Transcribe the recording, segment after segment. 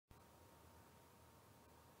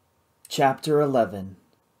Chapter 11.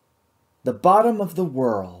 The Bottom of the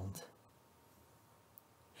World.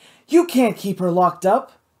 "You can't keep her locked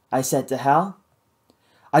up," I said to Hal.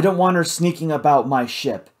 "I don't want her sneaking about my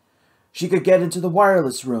ship. She could get into the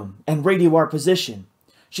wireless room and radio our position.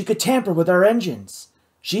 She could tamper with our engines.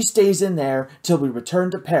 She stays in there till we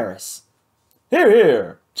return to Paris." "Hear,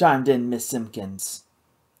 hear," chimed in Miss Simpkins.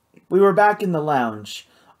 We were back in the lounge,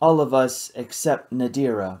 all of us except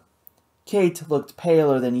Nadira. Kate looked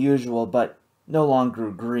paler than usual, but no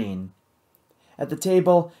longer green. At the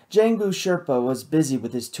table, Jangbu Sherpa was busy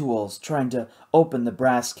with his tools, trying to open the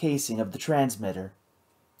brass casing of the transmitter.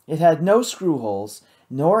 It had no screw holes,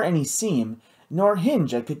 nor any seam, nor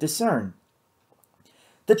hinge I could discern.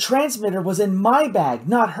 "The transmitter was in my bag,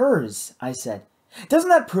 not hers," I said.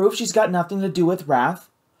 "Doesn't that prove she's got nothing to do with Wrath?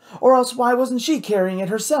 Or else why wasn't she carrying it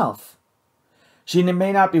herself?" "She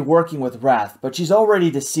may not be working with Wrath, but she's already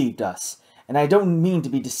deceived us, and I don't mean to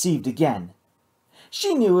be deceived again."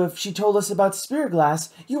 "She knew if she told us about Spearglass,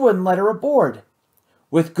 you wouldn't let her aboard."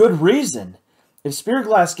 "With good reason. If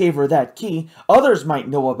Spearglass gave her that key, others might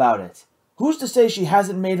know about it. Who's to say she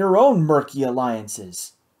hasn't made her own murky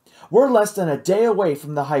alliances? We're less than a day away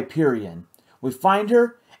from the Hyperion. We find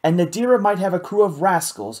her, and Nadira might have a crew of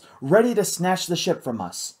rascals ready to snatch the ship from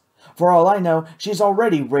us. For all I know, she's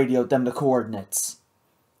already radioed them the coordinates."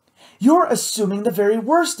 "You're assuming the very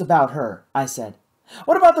worst about her," I said.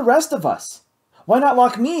 "What about the rest of us? Why not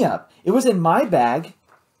lock me up? It was in my bag."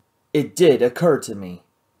 It did occur to me.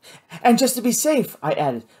 "And just to be safe," I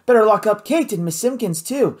added, "better lock up Kate and Miss Simpkins,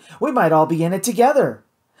 too. We might all be in it together."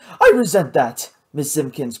 "I resent that," Miss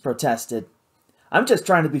Simpkins protested. "I'm just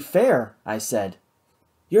trying to be fair," I said.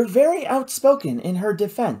 "You're very outspoken in her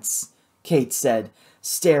defense," Kate said,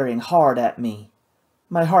 staring hard at me.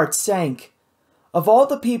 My heart sank. Of all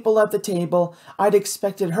the people at the table, I'd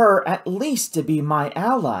expected her at least to be my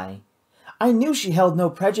ally. I knew she held no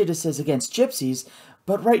prejudices against gypsies,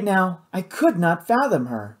 but right now I could not fathom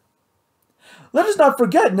her. "Let us not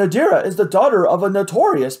forget Nadira is the daughter of a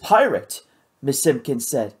notorious pirate," Miss Simpkins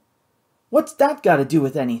said. "What's that got to do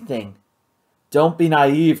with anything?" "Don't be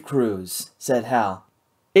naive, Cruz," said Hal.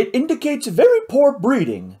 "It indicates very poor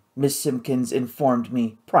breeding," Miss Simpkins informed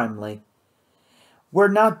me primly. "We're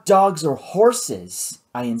not dogs or horses,"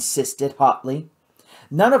 I insisted hotly.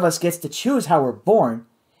 "None of us gets to choose how we're born.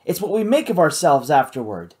 It's what we make of ourselves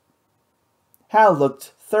afterward." Hal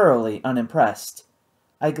looked thoroughly unimpressed.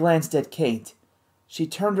 I glanced at Kate. She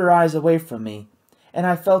turned her eyes away from me, and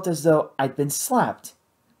I felt as though I'd been slapped.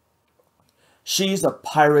 "She's a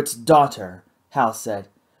pirate's daughter," Hal said.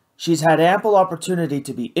 "She's had ample opportunity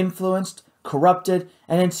to be influenced, corrupted,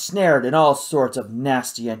 and ensnared in all sorts of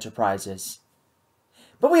nasty enterprises."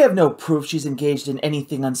 "But we have no proof she's engaged in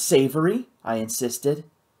anything unsavory," I insisted.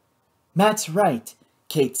 "Matt's right,"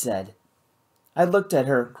 Kate said. I looked at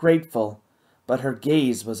her, grateful, but her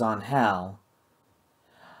gaze was on Hal.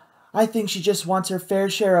 "I think she just wants her fair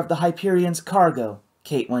share of the Hyperion's cargo,"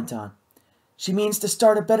 Kate went on. "She means to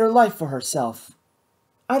start a better life for herself.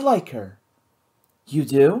 I like her." "You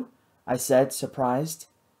do?" I said, surprised.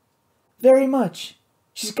 "Very much.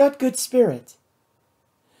 She's got good spirit."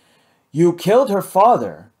 "You killed her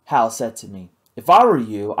father," Hal said to me. "If I were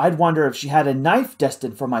you, I'd wonder if she had a knife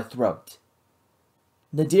destined for my throat."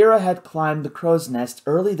 Nadira had climbed the crow's nest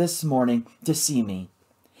early this morning to see me.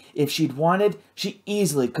 If she'd wanted, she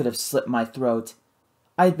easily could have slit my throat.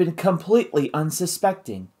 I'd been completely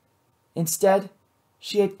unsuspecting. Instead,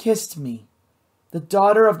 she had kissed me, the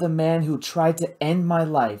daughter of the man who tried to end my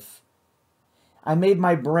life. I made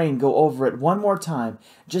my brain go over it one more time,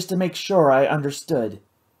 just to make sure I understood.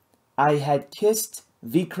 I had kissed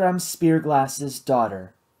Vikram Spearglass's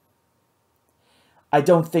daughter. "I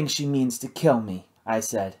don't think she means to kill me," I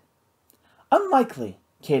said. "Unlikely,"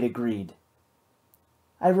 Kate agreed.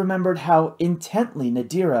 I remembered how intently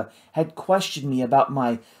Nadira had questioned me about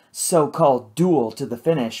my so-called duel to the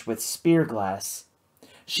finish with Spearglass.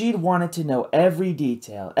 She'd wanted to know every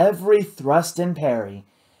detail, every thrust and parry.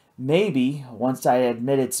 Maybe, once I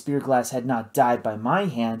admitted Spearglass had not died by my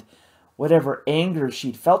hand, whatever anger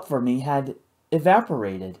she'd felt for me had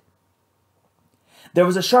evaporated. There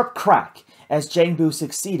was a sharp crack as Jangbu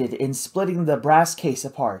succeeded in splitting the brass case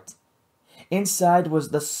apart. Inside was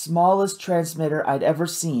the smallest transmitter I'd ever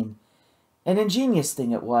seen. An ingenious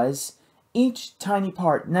thing it was, each tiny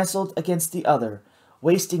part nestled against the other,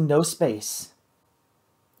 wasting no space.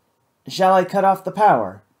 "Shall I cut off the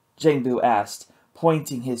power?" Jangbu asked,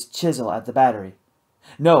 pointing his chisel at the battery.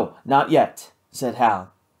 "No, not yet," said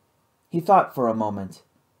Hal. He thought for a moment.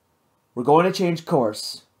 "We're going to change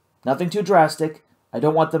course. Nothing too drastic. I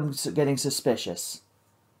don't want them getting suspicious.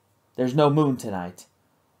 There's no moon tonight.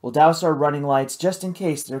 We'll douse our running lights just in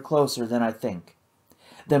case they're closer than I think.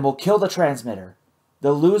 Then we'll kill the transmitter.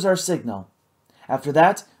 They'll lose our signal. After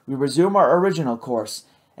that, we resume our original course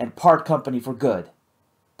and part company for good.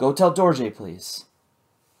 Go tell Dorje, please."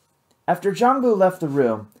 After Jongbu left the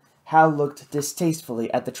room, Hal looked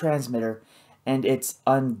distastefully at the transmitter and its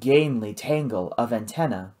ungainly tangle of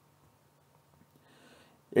antenna.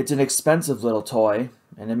 "It's an expensive little toy,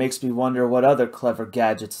 and it makes me wonder what other clever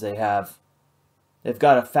gadgets they have. They've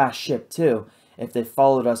got a fast ship, too, if they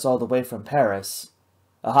followed us all the way from Paris.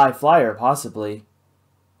 A high flyer, possibly.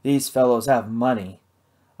 These fellows have money.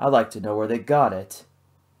 I'd like to know where they got it."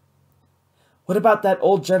 "What about that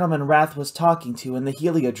old gentleman Rath was talking to in the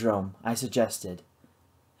heliodrome?" I suggested.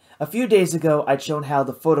 A few days ago, I'd shown Hal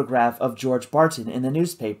the photograph of George Barton in the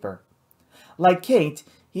newspaper. Like Kate,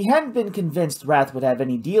 he hadn't been convinced Rath would have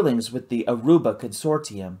any dealings with the Aruba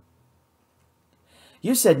Consortium.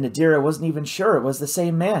 "You said Nadira wasn't even sure it was the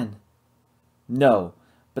same man." "No,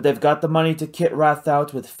 but they've got the money to kit Rath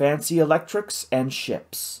out with fancy electrics and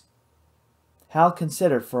ships." Hal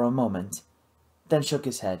considered for a moment, then shook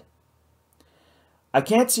his head. "I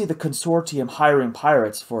can't see the Consortium hiring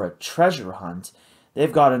pirates for a treasure hunt.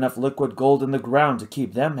 They've got enough liquid gold in the ground to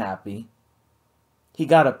keep them happy." He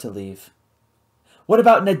got up to leave. "What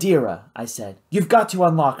about Nadira?" I said. "You've got to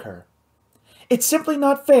unlock her." "It's simply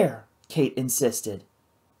not fair," Kate insisted.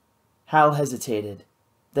 Hal hesitated,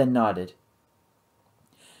 then nodded.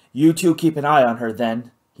 "You two keep an eye on her,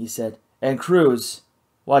 then," he said. "And Cruz,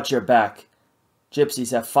 watch your back.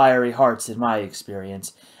 Gypsies have fiery hearts in my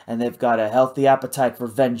experience, and they've got a healthy appetite for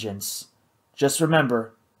vengeance. Just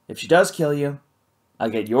remember, if she does kill you, I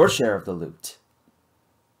get your share of the loot."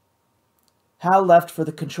 Hal left for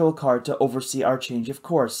the control card to oversee our change of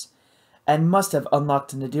course, and must have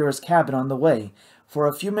unlocked Nadira's cabin on the way, for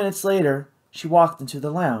a few minutes later she walked into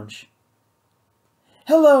the lounge.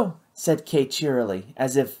 "Hello," said Kate cheerily,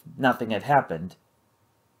 as if nothing had happened.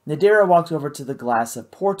 Nadira walked over to the glass of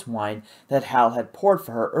port wine that Hal had poured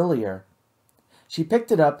for her earlier. She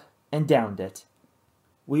picked it up and downed it.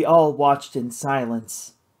 We all watched in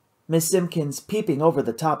silence, Miss Simpkins peeping over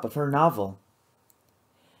the top of her novel.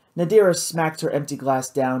 Nadira smacked her empty glass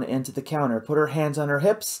down into the counter, put her hands on her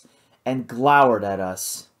hips, and glowered at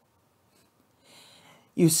us.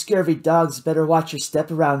 "You scurvy dogs better watch your step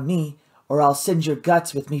around me, or I'll singe your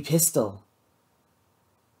guts with me pistol."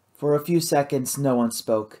 For a few seconds no one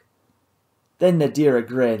spoke. Then Nadira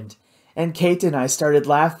grinned, and Kate and I started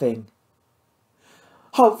laughing.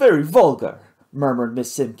 "How very vulgar," murmured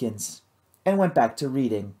Miss Simpkins, and went back to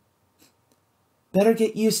reading. "Better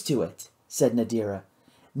get used to it," said Nadira.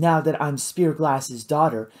 "Now that I'm Spearglass's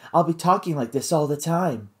daughter, I'll be talking like this all the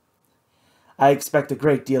time." "I expect a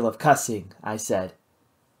great deal of cussing," I said.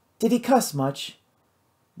 "Did he cuss much?"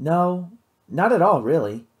 "No, not at all,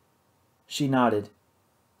 really." She nodded.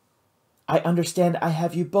 "I understand I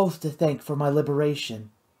have you both to thank for my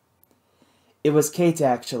liberation." "It was Kate,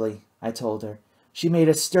 actually," I told her. "She made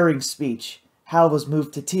a stirring speech. Hal was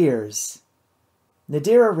moved to tears."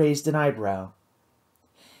 Nadira raised an eyebrow.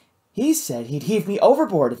 "He said he'd heave me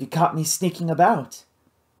overboard if he caught me sneaking about."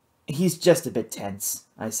 "He's just a bit tense,"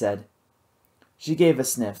 I said. She gave a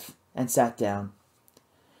sniff and sat down.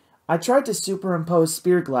 I tried to superimpose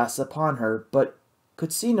Spearglass upon her, but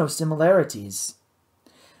could see no similarities.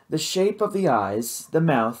 The shape of the eyes, the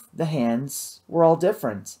mouth, the hands were all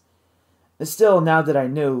different. Still, now that I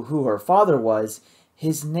knew who her father was,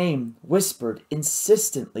 his name whispered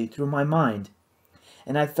insistently through my mind,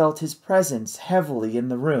 and I felt his presence heavily in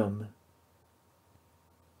the room.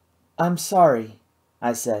 "I'm sorry,"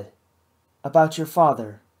 I said, "about your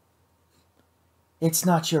father. It's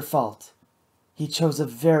not your fault. He chose a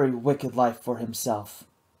very wicked life for himself."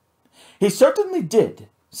 "He certainly did,"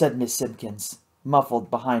 said Miss Simpkins, muffled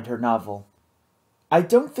behind her novel. "I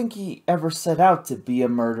don't think he ever set out to be a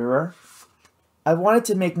murderer." I wanted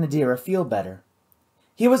to make Nadira feel better.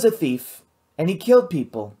 "He was a thief, and he killed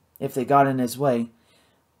people, if they got in his way,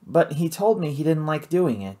 but he told me he didn't like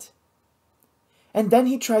doing it." "And then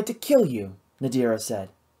he tried to kill you," Nadira said.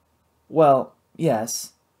 "Well,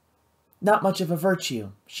 yes." "Not much of a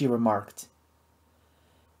virtue," she remarked.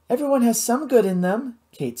 "Everyone has some good in them,"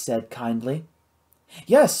 Kate said kindly.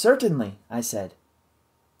 "Yes, certainly," I said.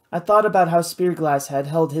 I thought about how Spearglass had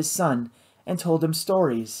held his son and told him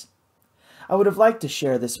stories. I would have liked to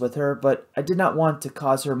share this with her, but I did not want to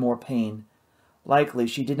cause her more pain. Likely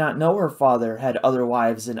she did not know her father had other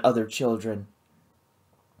wives and other children.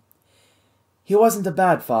 "He wasn't a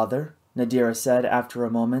bad father," Nadira said after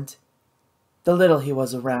a moment. "The little he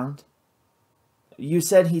was around." "You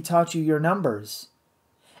said he taught you your numbers."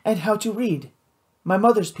 "And how to read. My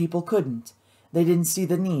mother's people couldn't. They didn't see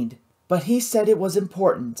the need. But he said it was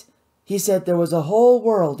important. He said there was a whole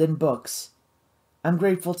world in books. I'm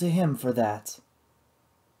grateful to him for that.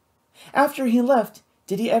 After he left,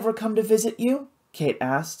 did he ever come to visit you? Kate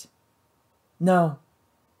asked. No.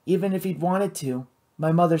 Even if he'd wanted to,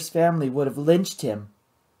 my mother's family would have lynched him.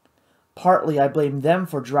 Partly I blame them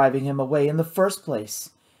for driving him away in the first place.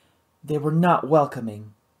 They were not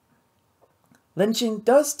welcoming. Lynching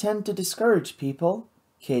does tend to discourage people,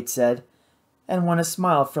 Kate said, and won a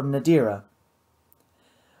smile from Nadira.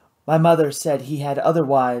 My mother said he had other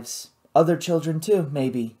wives, other children too,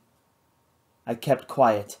 maybe. I kept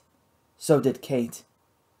quiet. So did Kate.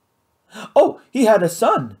 Oh, he had a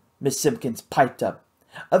son, Miss Simpkins piped up.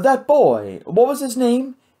 That boy, what was his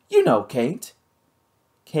name? You know, Kate.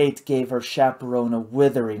 Kate gave her chaperone a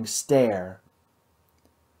withering stare.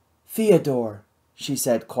 Theodore, she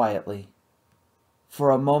said quietly.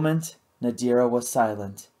 For a moment, Nadira was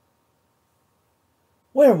silent.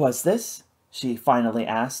 Where was this? She finally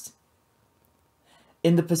asked.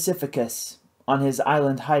 In the Pacificus, on his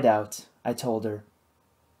island hideout, I told her.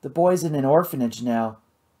 The boy's in an orphanage now.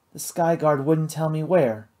 The Sky Guard wouldn't tell me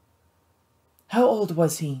where. How old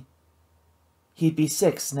was he? He'd be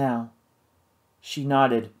 6 now. She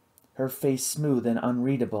nodded, her face smooth and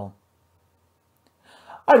unreadable.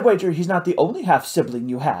 I'd wager he's not the only half-sibling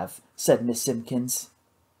you have, said Miss Simpkins.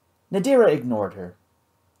 Nadira ignored her.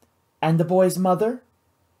 And the boy's mother?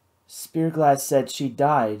 Spearglass said she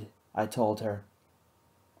died, I told her.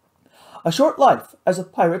 A short life as a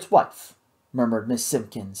pirate's wife, murmured Miss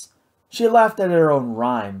Simpkins. She laughed at her own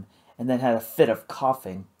rhyme, and then had a fit of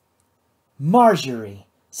coughing. Marjorie,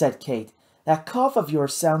 said Kate, that cough of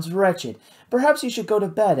yours sounds wretched. Perhaps you should go to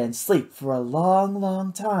bed and sleep for a long,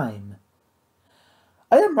 long time.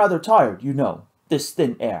 I am rather tired, you know, this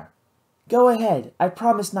thin air. Go ahead. I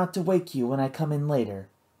promise not to wake you when I come in later.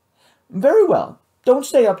 Very well. Don't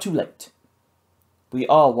stay up too late. We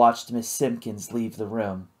all watched Miss Simpkins leave the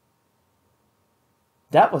room.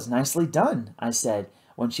 That was nicely done, I said,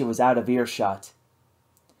 when she was out of earshot.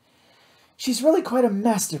 She's really quite a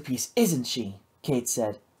masterpiece, isn't she? Kate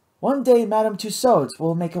said. One day Madame Tussaud's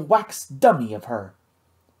will make a wax dummy of her.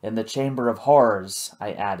 In the Chamber of Horrors,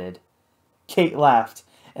 I added. Kate laughed,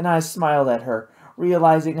 and I smiled at her,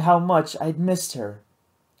 realizing how much I'd missed her.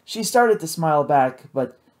 She started to smile back,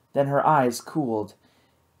 but then her eyes cooled,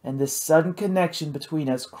 and this sudden connection between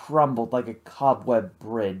us crumbled like a cobweb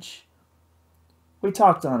bridge. We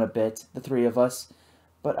talked on a bit, the three of us,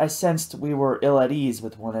 but I sensed we were ill at ease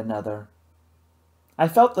with one another. I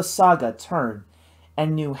felt the saga turn,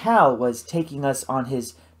 and knew Hal was taking us on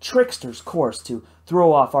his trickster's course to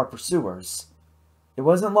throw off our pursuers. It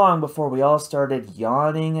wasn't long before we all started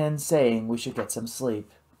yawning and saying we should get some sleep.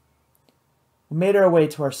 We made our way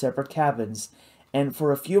to our separate cabins, and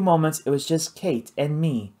for a few moments it was just Kate and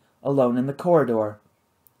me, alone in the corridor.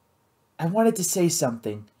 I wanted to say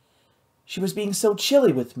something. She was being so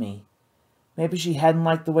chilly with me. Maybe she hadn't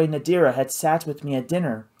liked the way Nadira had sat with me at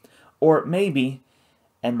dinner. Or maybe,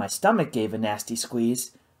 and my stomach gave a nasty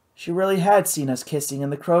squeeze, she really had seen us kissing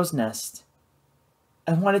in the crow's nest.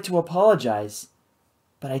 I wanted to apologize,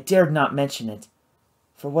 but I dared not mention it.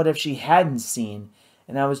 For what if she hadn't seen,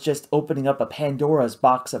 and I was just opening up a Pandora's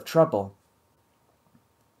box of trouble?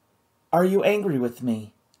 Are you angry with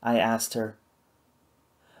me? I asked her.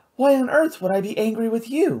 Why on earth would I be angry with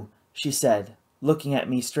you? She said, looking at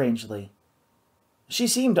me strangely. She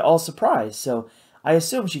seemed all surprised, so I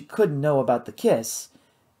assumed she couldn't know about the kiss.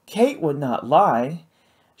 Kate would not lie.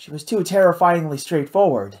 She was too terrifyingly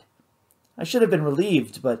straightforward. I should have been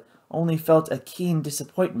relieved, but only felt a keen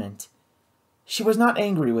disappointment. She was not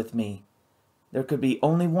angry with me. There could be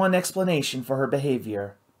only one explanation for her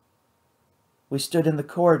behavior. We stood in the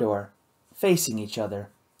corridor, facing each other.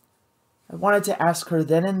 I wanted to ask her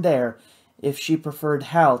then and there if she preferred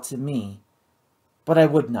Hal to me, but I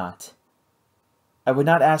would not. I would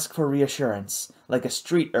not ask for reassurance, like a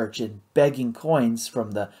street urchin begging coins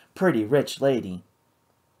from the pretty rich lady.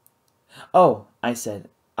 Oh, I said,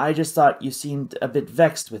 I just thought you seemed a bit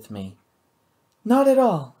vexed with me. Not at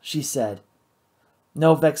all, she said.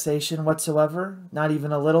 No vexation whatsoever, not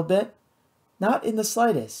even a little bit? Not in the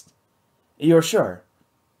slightest. You're sure?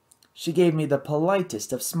 She gave me the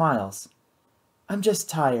politest of smiles. I'm just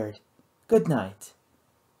tired. Good night.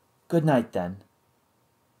 Good night, then.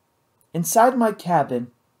 Inside my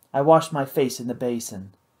cabin, I washed my face in the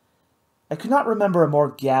basin. I could not remember a more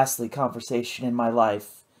ghastly conversation in my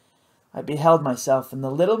life. I beheld myself in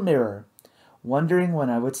the little mirror, wondering when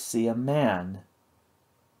I would see a man.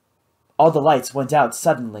 All the lights went out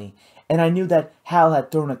suddenly, and I knew that Hal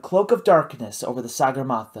had thrown a cloak of darkness over the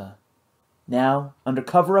Sagarmatha. Now, under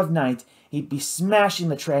cover of night, he'd be smashing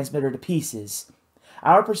the transmitter to pieces.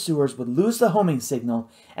 Our pursuers would lose the homing signal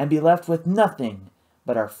and be left with nothing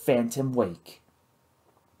but our phantom wake.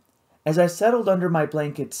 As I settled under my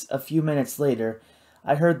blankets a few minutes later,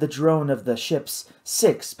 I heard the drone of the ship's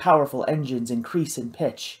 6 powerful engines increase in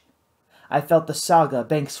pitch. I felt the saga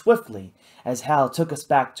bank swiftly as Hal took us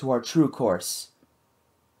back to our true course.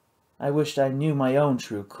 I wished I knew my own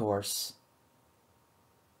true course.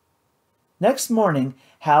 Next morning,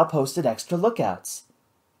 Hal posted extra lookouts.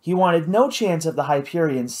 He wanted no chance of the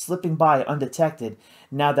Hyperion slipping by undetected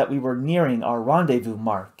now that we were nearing our rendezvous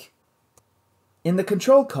mark. In the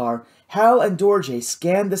control car, Hal and Dorje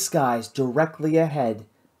scanned the skies directly ahead.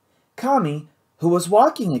 Kami, who was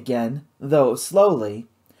walking again, though slowly,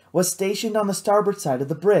 was stationed on the starboard side of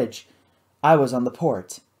the bridge. I was on the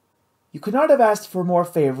port. You could not have asked for more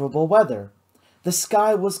favorable weather. The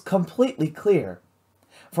sky was completely clear.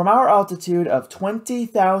 From our altitude of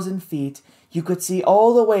 20,000 feet, you could see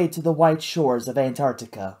all the way to the white shores of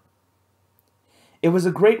Antarctica. It was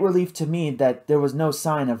a great relief to me that there was no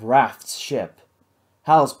sign of Raft's ship.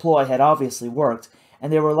 Hal's ploy had obviously worked,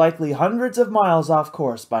 and they were likely hundreds of miles off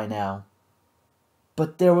course by now.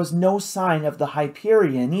 But there was no sign of the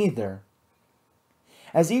Hyperion either.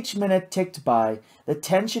 As each minute ticked by, the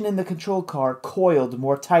tension in the control car coiled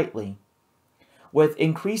more tightly. With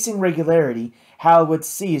increasing regularity, Hal would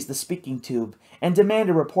seize the speaking tube and demand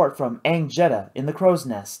a report from Ang-Jetta in the crow's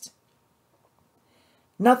nest.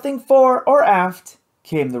 "Nothing fore or aft,"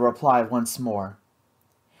 came the reply once more.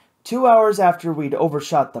 2 hours after we'd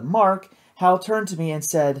overshot the mark, Hal turned to me and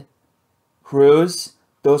said, "Cruz,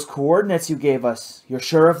 those coordinates you gave us, you're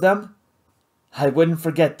sure of them?" "I wouldn't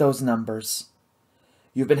forget those numbers."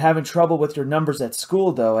 "You've been having trouble with your numbers at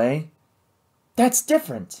school, though, eh?" "That's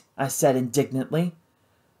different," I said indignantly.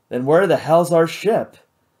 "Then where the hell's our ship?"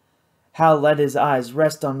 Hal let his eyes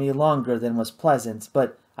rest on me longer than was pleasant,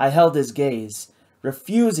 but I held his gaze,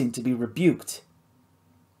 refusing to be rebuked.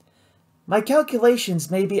 "My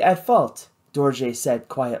calculations may be at fault," Dorje said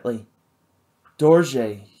quietly.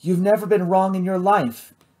 "Dorje, you've never been wrong in your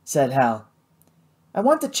life," said Hal. "I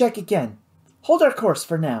want to check again. Hold our course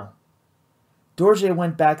for now." Dorje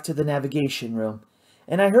went back to the navigation room,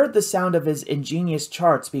 and I heard the sound of his ingenious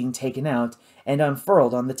charts being taken out and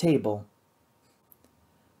unfurled on the table.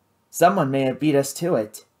 "Someone may have beat us to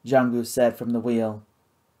it," Jangu said from the wheel.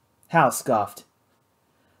 Hal scoffed.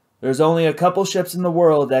 "There's only a couple ships in the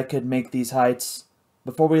world that could make these heights.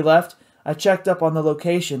 Before we left, I checked up on the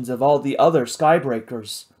locations of all the other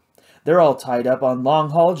Skybreakers. They're all tied up on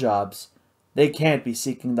long-haul jobs. They can't be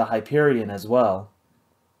seeking the Hyperion as well."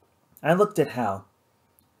 I looked at Hal.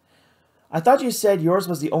 "I thought you said yours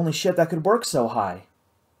was the only ship that could work so high."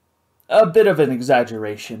 "A bit of an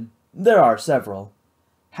exaggeration. There are several."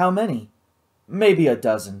 "How many?" "Maybe a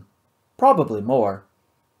dozen. Probably more.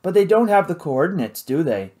 But they don't have the coordinates, do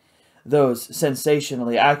they? Those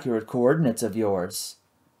sensationally accurate coordinates of yours."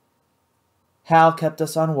 Hal kept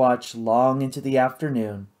us on watch long into the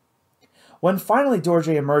afternoon. When finally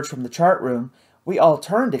Dorje emerged from the chart room, we all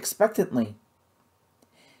turned expectantly.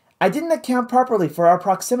 "I didn't account properly for our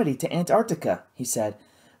proximity to Antarctica," he said.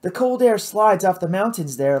 "The cold air slides off the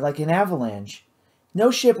mountains there like an avalanche. No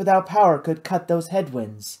ship without power could cut those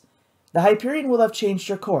headwinds. The Hyperion will have changed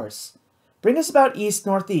her course. Bring us about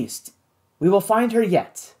east-northeast. We will find her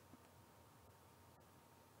yet."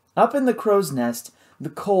 Up in the crow's nest, the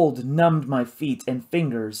cold numbed my feet and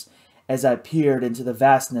fingers as I peered into the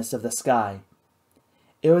vastness of the sky.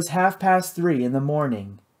 It was 3:30 in the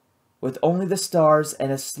morning. With only the stars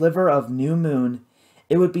and a sliver of new moon,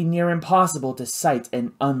 it would be near impossible to sight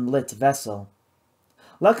an unlit vessel.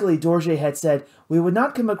 Luckily, Dorje had said we would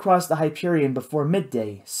not come across the Hyperion before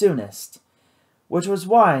midday, soonest. Which was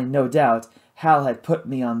why, no doubt, Hal had put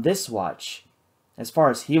me on this watch. As far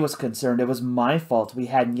as he was concerned, it was my fault we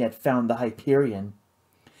hadn't yet found the Hyperion.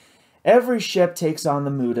 Every ship takes on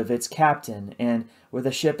the mood of its captain, and with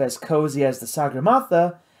a ship as cozy as the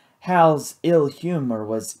Sagarmatha, Hal's ill humor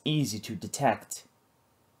was easy to detect.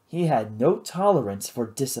 He had no tolerance for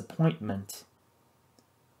disappointment.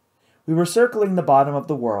 We were circling the bottom of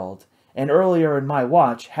the world, and earlier in my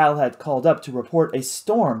watch, Hal had called up to report a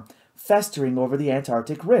storm festering over the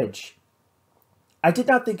Antarctic ridge. I did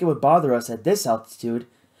not think it would bother us at this altitude,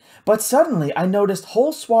 but suddenly I noticed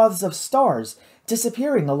whole swaths of stars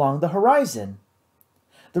disappearing along the horizon.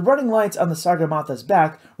 The running lights on the Sagarmatha's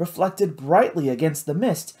back reflected brightly against the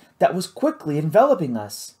mist that was quickly enveloping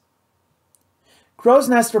us. "Crow's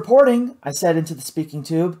Nest reporting," I said into the speaking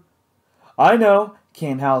tube. "I know,"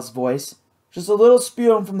 came Hal's voice. "Just a little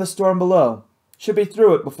spume from the storm below. Should be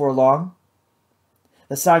through it before long."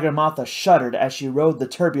 The Sagarmatha shuddered as she rode the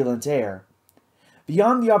turbulent air.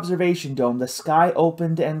 Beyond the observation dome, the sky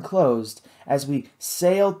opened and closed as we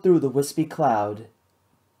sailed through the wispy cloud.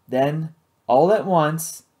 Then, all at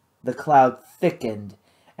once, the cloud thickened,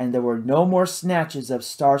 and there were no more snatches of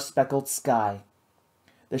star-speckled sky.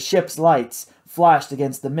 The ship's lights flashed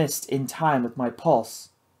against the mist in time with my pulse.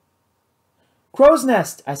 "Crow's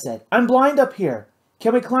nest," I said. "I'm blind up here.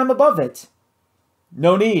 Can we climb above it?"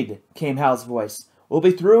 "No need," came Hal's voice. "We'll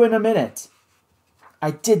be through in a minute."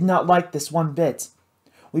 I did not like this one bit.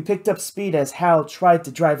 We picked up speed as Hal tried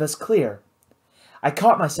to drive us clear. I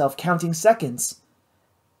caught myself counting seconds.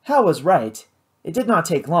 Hal was right. It did not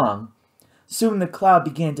take long. Soon the cloud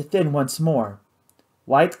began to thin once more.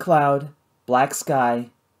 White cloud, black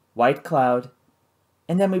sky, white cloud,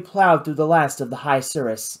 and then we plowed through the last of the high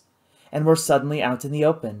cirrus, and were suddenly out in the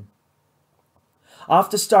open. Off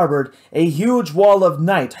to starboard, a huge wall of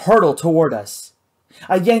night hurtled toward us.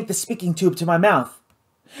 I yanked the speaking tube to my mouth.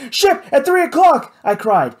 "Ship at 3 o'clock!" I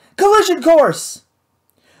cried. "Collision course!"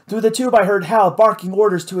 Through the tube I heard Hal barking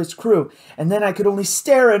orders to his crew, and then I could only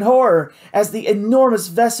stare in horror as the enormous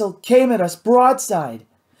vessel came at us broadside.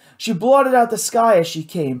 She blotted out the sky as she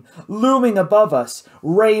came, looming above us,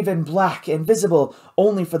 raven black and visible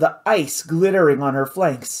only for the ice glittering on her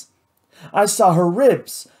flanks. I saw her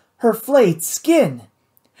ribs, her flayed skin.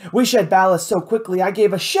 We shed ballast so quickly I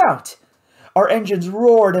gave a shout. Our engines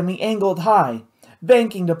roared and we angled high,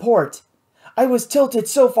 banking to port. I was tilted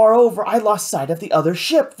so far over I lost sight of the other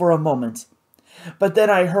ship for a moment. But then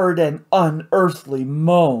I heard an unearthly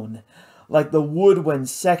moan, like the woodwind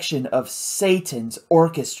section of Satan's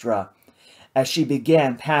orchestra, as she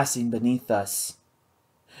began passing beneath us.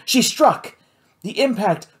 She struck. The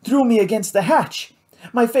impact threw me against the hatch.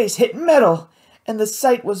 My face hit metal, and the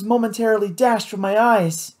sight was momentarily dashed from my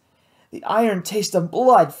eyes. The iron taste of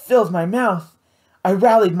blood filled my mouth. I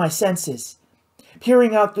rallied my senses.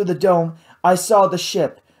 Peering out through the dome, I saw the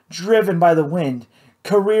ship, driven by the wind,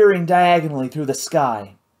 careering diagonally through the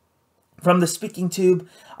sky. From the speaking tube,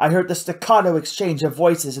 I heard the staccato exchange of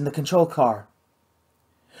voices in the control car.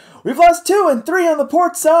 "We've lost 2 and 3 on the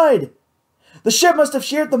port side. The ship must have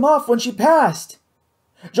sheared them off when she passed.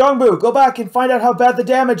 Jongbu, go back and find out how bad the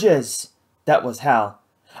damage is." That was Hal.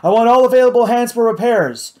 "I want all available hands for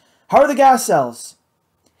repairs. How are the gas cells?"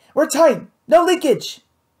 "We're tight. No leakage."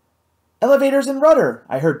 "Elevators and rudder?"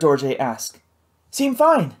 I heard Dorje ask. "Seem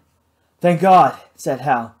fine." "Thank God," said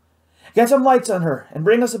Hal. "Get some lights on her and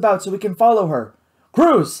bring us about so we can follow her.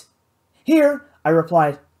 Crews!" "Here," I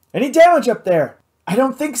replied. "Any damage up there?" "I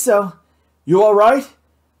don't think so." "You all right?"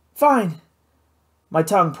 "Fine." My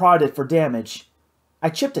tongue prodded for damage. I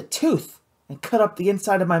chipped a tooth and cut up the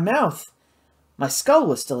inside of my mouth. My skull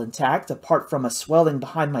was still intact, apart from a swelling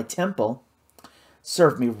behind my temple.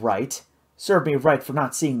 Served me right. Served me right for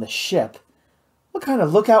not seeing the ship. What kind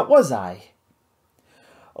of lookout was I?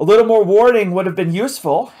 "A little more warning would have been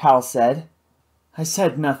useful," Hal said. I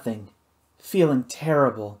said nothing, feeling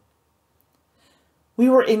terrible. "We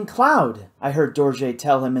were in cloud," I heard Dorje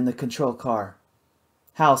tell him in the control car.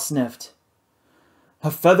 Hal sniffed. "A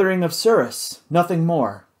feathering of cirrus, nothing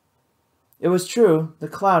more." It was true, the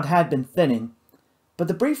cloud had been thinning, but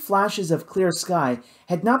the brief flashes of clear sky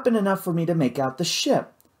had not been enough for me to make out the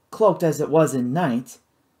ship, cloaked as it was in night.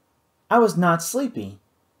 I was not sleepy.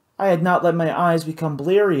 I had not let my eyes become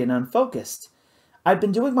bleary and unfocused. I'd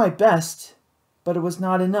been doing my best, but it was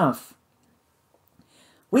not enough.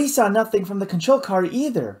 "We saw nothing from the control car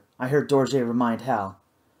either," I heard Dorje remind Hal.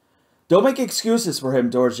 "Don't make excuses for him,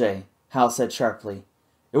 Dorje," Hal said sharply.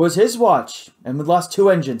 "It was his watch, and we lost 2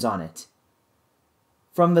 engines on it."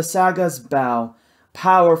 From the Saga's bow,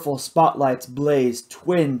 powerful spotlights blazed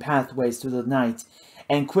twin pathways through the night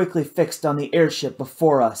and quickly fixed on the airship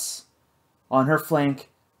before us. On her flank,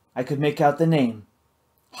 I could make out the name,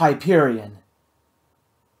 Hyperion.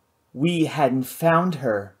 We hadn't found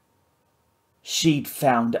her. She'd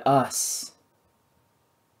found us.